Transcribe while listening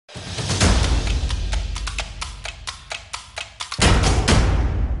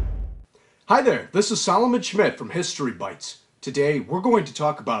Hi there, this is Solomon Schmidt from History Bites. Today we're going to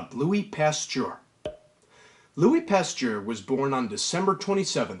talk about Louis Pasteur. Louis Pasteur was born on December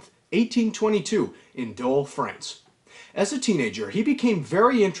 27th, 1822 in Dole, France. As a teenager, he became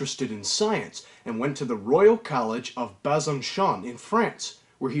very interested in science and went to the Royal College of Besançon in France,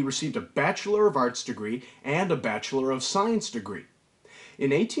 where he received a Bachelor of Arts degree and a Bachelor of Science degree. In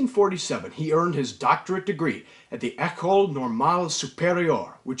 1847, he earned his doctorate degree at the École Normale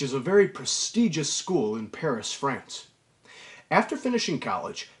Supérieure, which is a very prestigious school in Paris, France. After finishing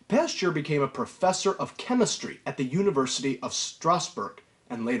college, Pasteur became a professor of chemistry at the University of Strasbourg,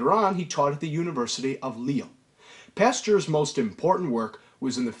 and later on he taught at the University of Lille. Pasteur's most important work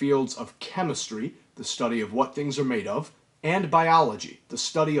was in the fields of chemistry, the study of what things are made of, and biology, the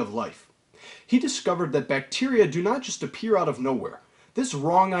study of life. He discovered that bacteria do not just appear out of nowhere. This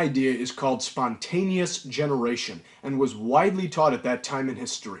wrong idea is called spontaneous generation and was widely taught at that time in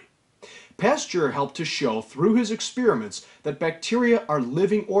history. Pasteur helped to show through his experiments that bacteria are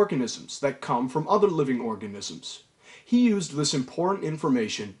living organisms that come from other living organisms. He used this important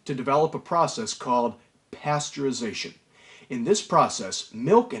information to develop a process called pasteurization. In this process,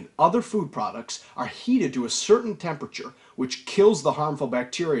 milk and other food products are heated to a certain temperature which kills the harmful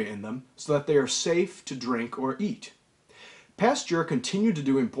bacteria in them so that they are safe to drink or eat. Pasteur continued to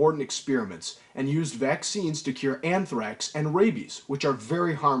do important experiments and used vaccines to cure anthrax and rabies, which are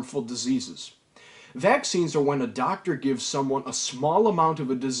very harmful diseases. Vaccines are when a doctor gives someone a small amount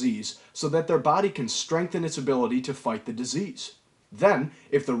of a disease so that their body can strengthen its ability to fight the disease. Then,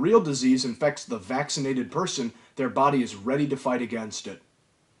 if the real disease infects the vaccinated person, their body is ready to fight against it.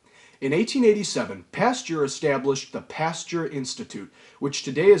 In 1887, Pasteur established the Pasteur Institute, which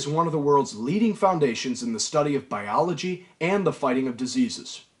today is one of the world's leading foundations in the study of biology and the fighting of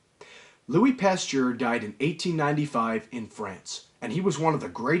diseases. Louis Pasteur died in 1895 in France, and he was one of the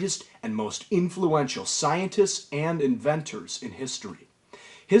greatest and most influential scientists and inventors in history.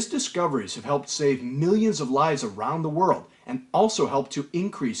 His discoveries have helped save millions of lives around the world and also helped to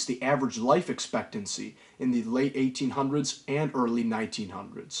increase the average life expectancy in the late 1800s and early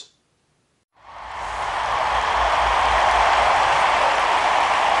 1900s.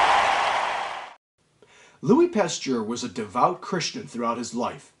 Louis Pasteur was a devout Christian throughout his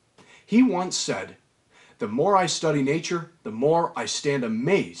life. He once said, "The more I study nature, the more I stand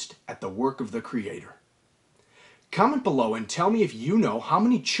amazed at the work of the Creator." Comment below and tell me if you know how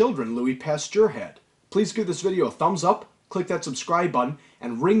many children Louis Pasteur had. Please give this video a thumbs up, click that subscribe button,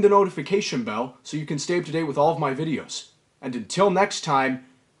 and ring the notification bell so you can stay up to date with all of my videos. And until next time,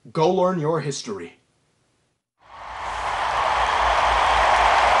 go learn your history.